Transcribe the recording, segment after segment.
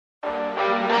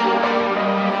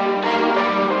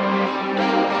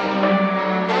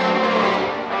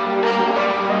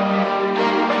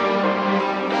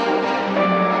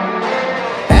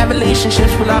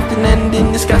relationships will often end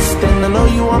in disgust. And I know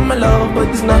you want my love, but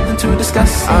there's nothing to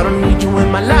discuss. I don't need you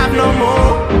in my life no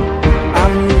more. I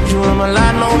don't need you in my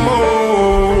life no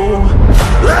more.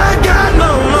 I got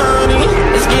no money,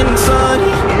 it's getting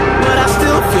sunny, but I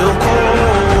still feel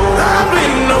cold. I've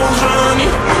been nose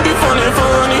running, you funny,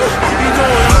 you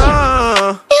going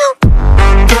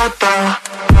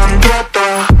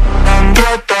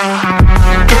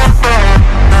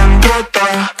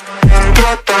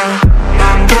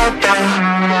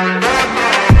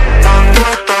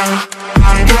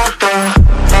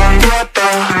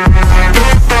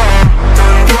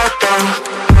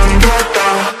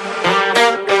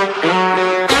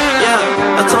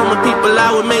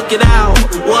it out.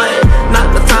 What?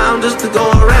 Not the time just to go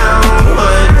around.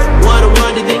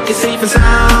 What do you think is safe and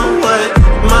sound? What?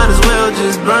 Might as well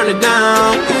just burn it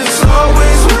down. It's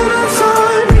always winter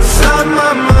time inside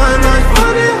my mind. I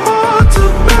find it hard to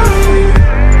bear,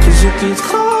 'cause it gets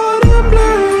cold and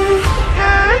blurry.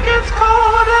 Yeah, it gets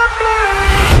cold and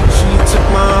blurry. She took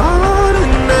my heart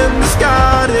and then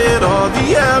discarded all the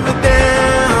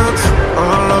evidence.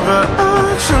 All of her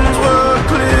actions were a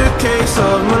clear case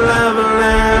of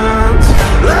malevolence.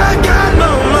 I got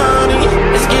no money,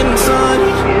 it's getting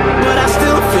sunny, but I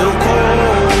still feel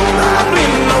cold.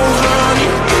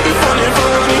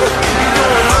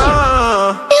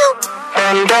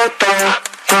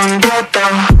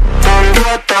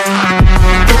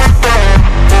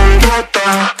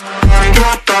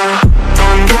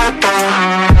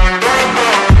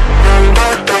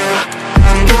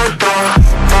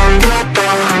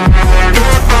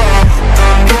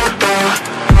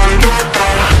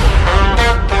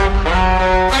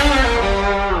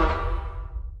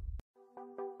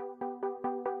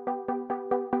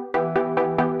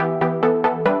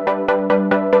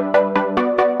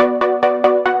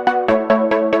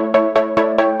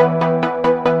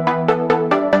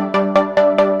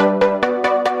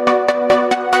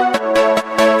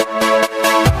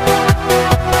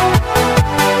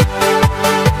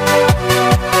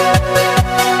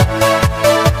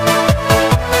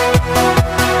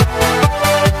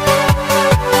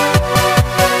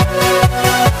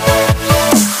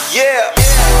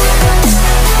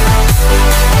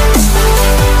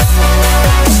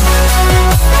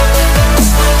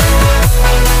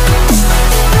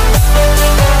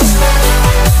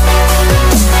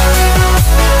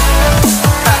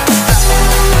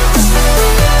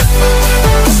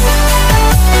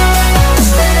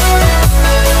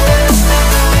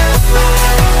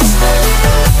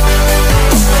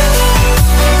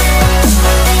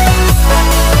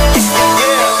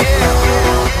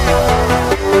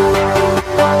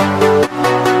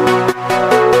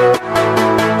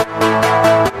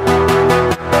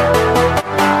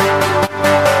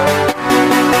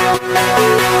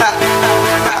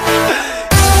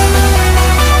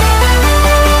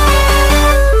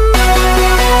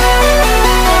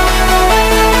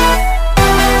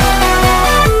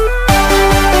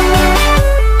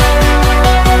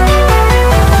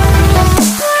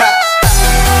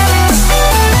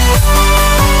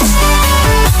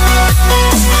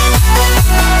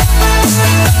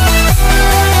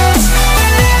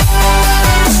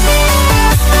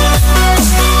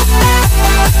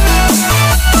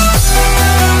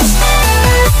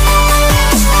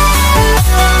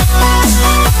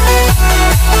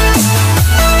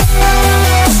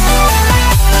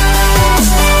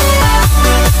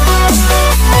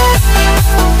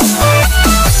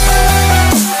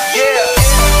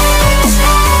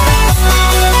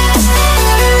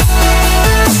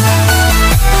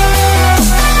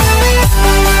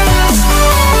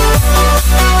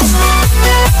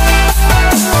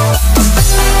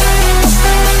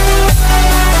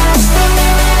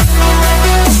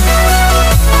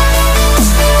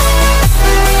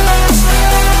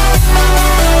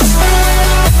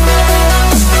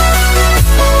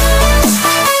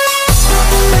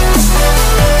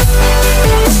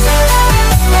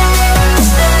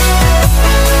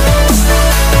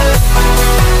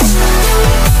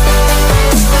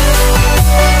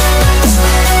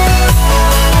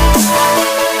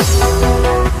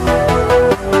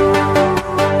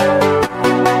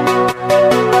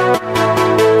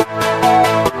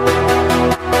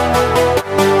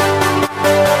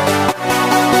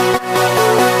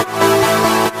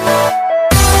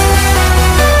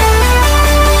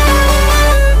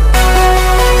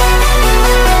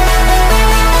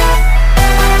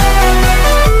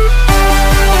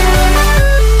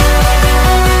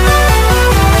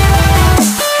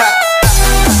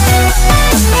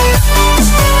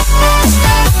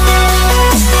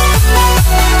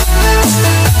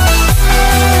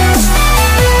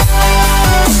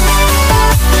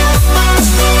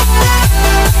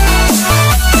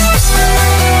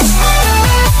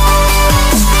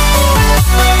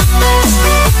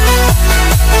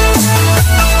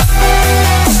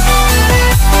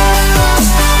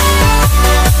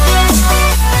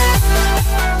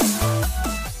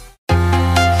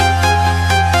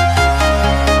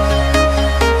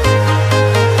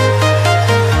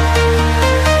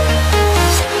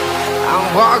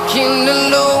 walking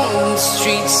alone, the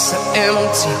streets are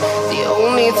empty. The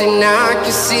only thing I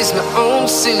can see is my own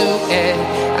silhouette.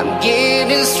 I'm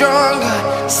getting stronger,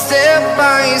 step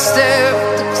by step.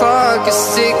 The clock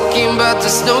is ticking, but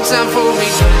there's no time for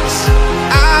regrets.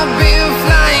 I've been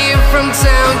flying from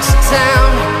town to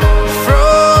town,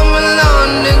 from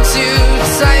London to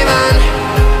Taiwan.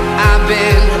 I've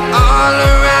been all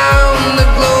around the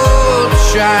globe,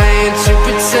 trying to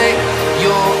protect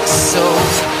your soul.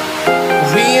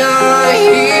 We are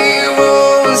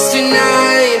heroes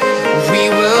tonight. We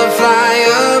will fly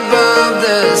above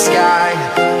the sky.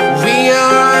 We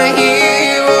are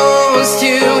heroes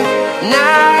tonight.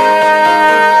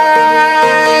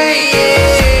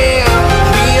 Yeah.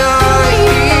 We are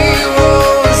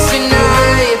heroes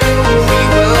tonight. We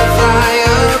will fly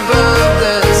above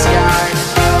the sky.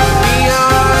 We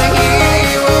are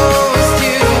heroes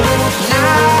tonight.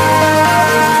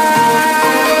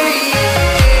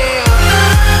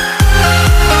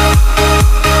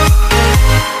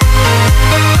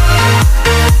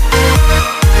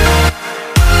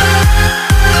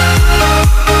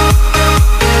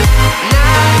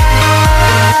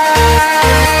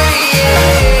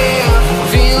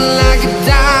 Feel like a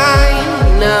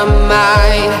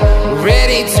dynamite,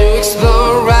 ready to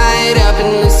explode right up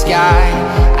in the sky.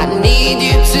 I need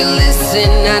you to listen,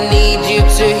 I need you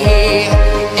to hear,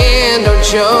 and don't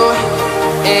show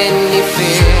any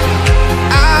fear.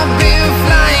 I've been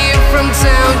flying from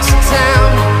town to town,